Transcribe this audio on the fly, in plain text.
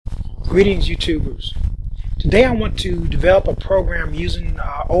Greetings, YouTubers. Today I want to develop a program using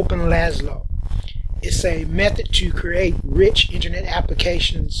Openlaszlo. It's a method to create rich internet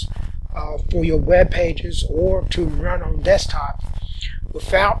applications for your web pages or to run on desktop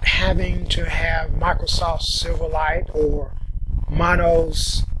without having to have Microsoft Silverlight or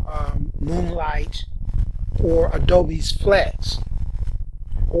Mono's Moonlight or Adobe's Flex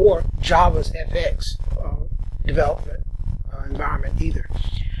or JavaFX development environment either.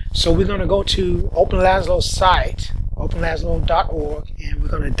 So we're going to go to Openlaszlo's site, openlaszlo.org, and we're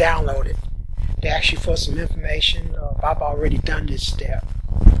going to download it. They're actually for some information. I've already done this step,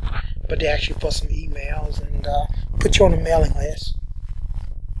 but they're actually for some emails and put you on the mailing list.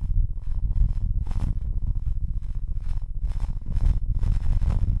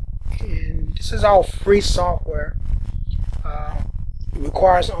 And this is all free software. It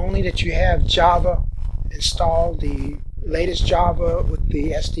requires only that you have Java installed, the latest Java with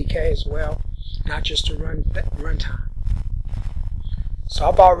the SDK as well, not just the runtime. So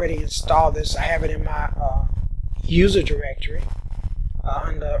I've already installed this. I have it in my user directory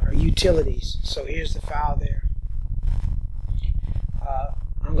under utilities. So here's the file there.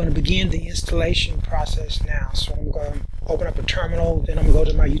 I'm going to begin the installation process now. So I'm going to open up a terminal, then I'm going to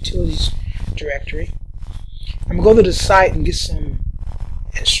go to my utilities directory. I'm going to go to the site and get some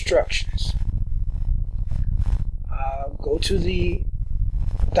instructions. Go to the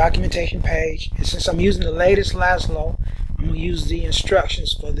documentation page, and since I'm using the latest Laszlo, I'm going to use the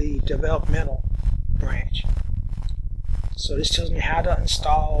instructions for the developmental branch. So this tells me how to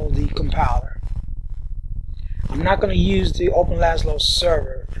install the compiler. I'm not going to use the Openlaszlo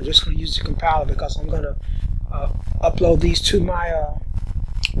server. I'm just going to use the compiler because I'm going to upload these to my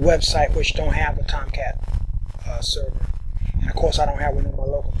website, which don't have a Tomcat server. And of course I don't have one on my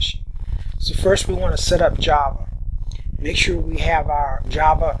local machine. So first we want to set up Java. Make sure we have our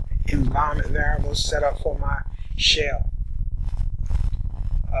Java environment variables set up for my shell.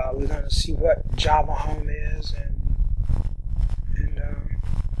 We're going to see what Java home is, and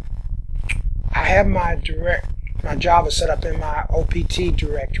I have my Java set up in my OPT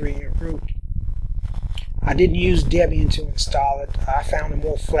directory in root. I didn't use Debian to install it. I found a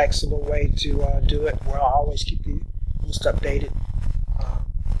more flexible way to do it, where I always keep the most updated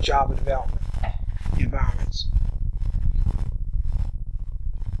Java development environments.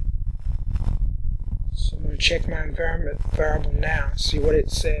 So I'm going to check my environment variable now, see what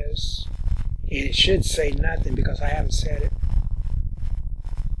it says. And it should say nothing because I haven't set it.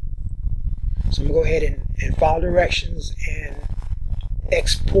 So I'm going to go ahead and follow directions and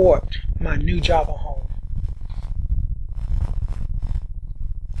export my new Java home.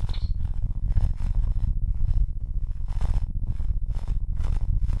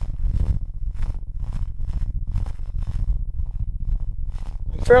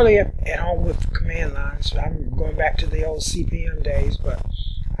 Fairly at home with command lines, so I'm going back to the old CPM days, but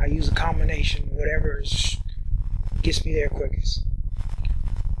I use a combination, whatever gets me there quickest.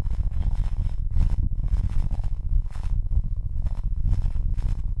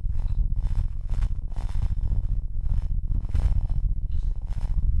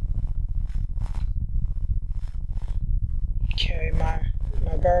 Okay,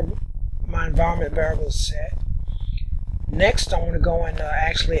 my environment variable is set. Next, I want to go and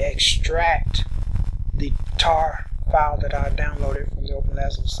actually extract the tar file that I downloaded from the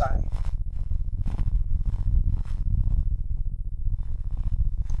Openlaszlo site.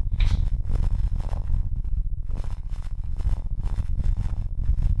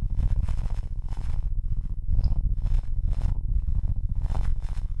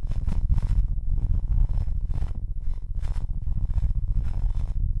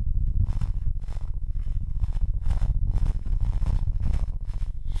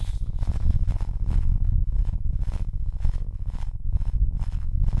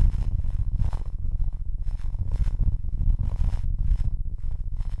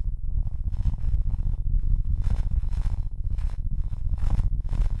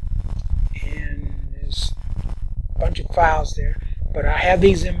 Bunch of files there, but I have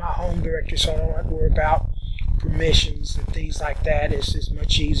these in my home directory, so I don't have to worry about permissions and things like that. It's just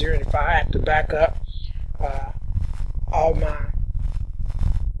much easier, and if I have to back up all my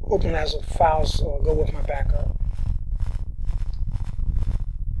Openlaszlo files, go with my backup.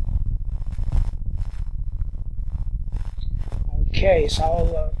 Okay, so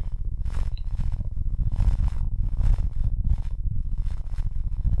I'll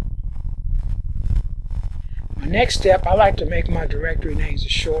next step, I like to make my directory names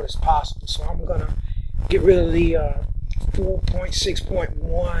as short as possible, so I'm going to get rid of the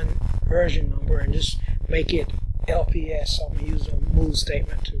 4.6.1 version number and just make it LPS. So I'm going to use a move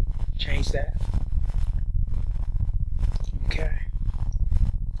statement to change that. Okay.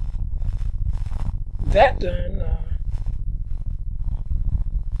 That done.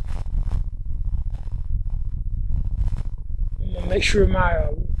 I'm gonna make sure my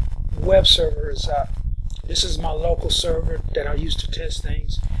web server is up. This is my local server that I use to test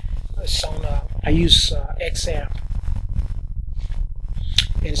things. It's on. I use XAMPP,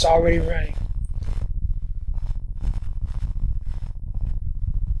 and it's already running.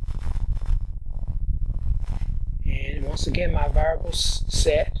 And once again, my variable's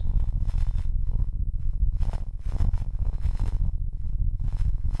set.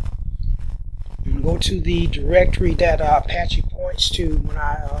 I'm going to go to the directory that Apache points to when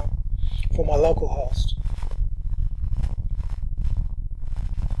for my local host.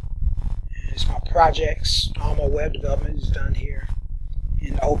 And it's my projects. All my web development is done here.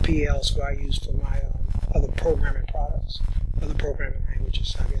 And OPL is what I use for my other programming products, other programming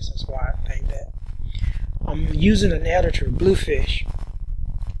languages. I guess that's why I named that. I'm using an editor, Bluefish.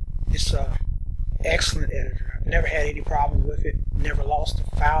 It's an excellent editor. I've never had any problems with it. Never lost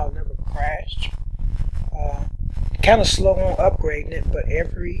a file. Never crashed. Kind of slow on upgrading it, but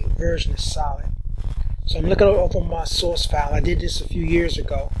every version is solid. So I'm looking over my source file. I did this a few years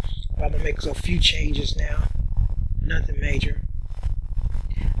ago, but I'm going to make a few changes now. Nothing major.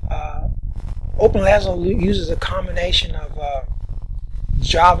 Openlaszlo uses a combination of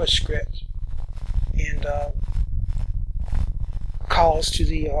JavaScript and calls to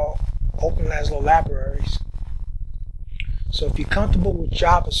the Openlaszlo libraries. So if you're comfortable with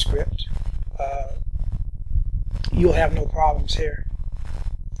JavaScript, you'll have no problems here.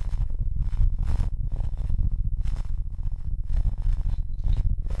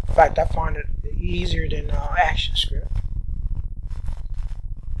 In fact, I find it easier than ActionScript.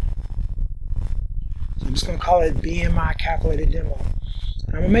 So I'm just going to call it BMI Calculated Demo.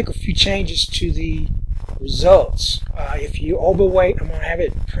 And I'm going to make a few changes to the results. If you're overweight, I'm going to have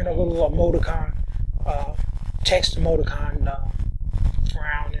it print a little emoticon, text emoticon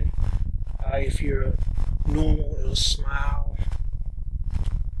frowning. If you're normal, it'll smile.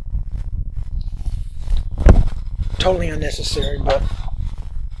 Totally unnecessary, but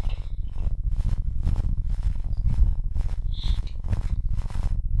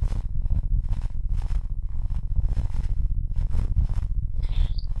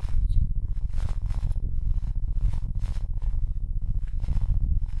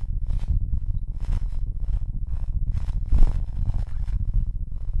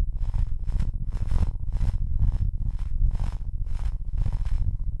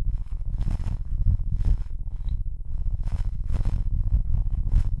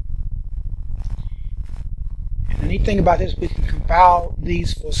the neat thing about this, we can compile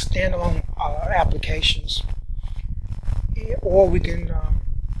these for standalone applications, or we can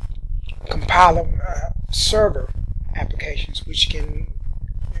compile them server applications, which can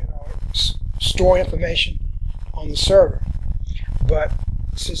store information on the server. But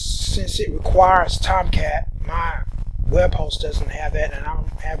since it requires Tomcat, my web host doesn't have that, and I don't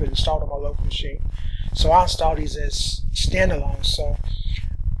have it installed on my local machine. So I install these as standalone, so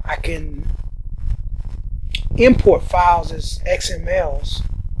I can import files as XMLs,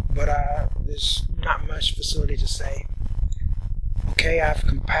 but there's not much facility to save. Okay, I've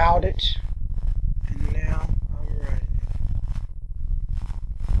compiled it, and now I'm running it.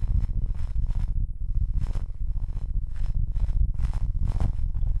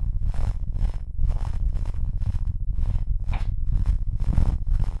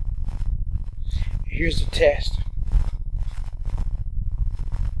 Here's the test.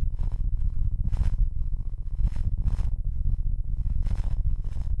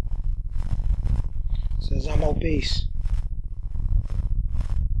 It says I'm obese.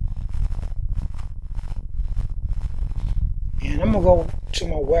 And I'm going to go to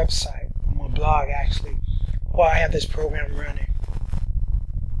my website, my blog actually, while I have this program running.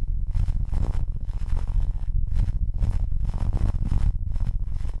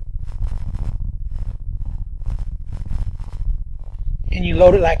 And you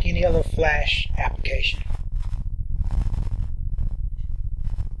load it like any other Flash application.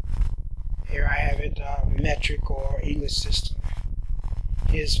 Here I have it metric or English system.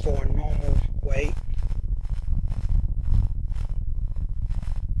 Here's for normal weight.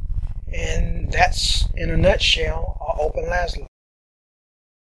 And that's, in a nutshell, Openlaszlo.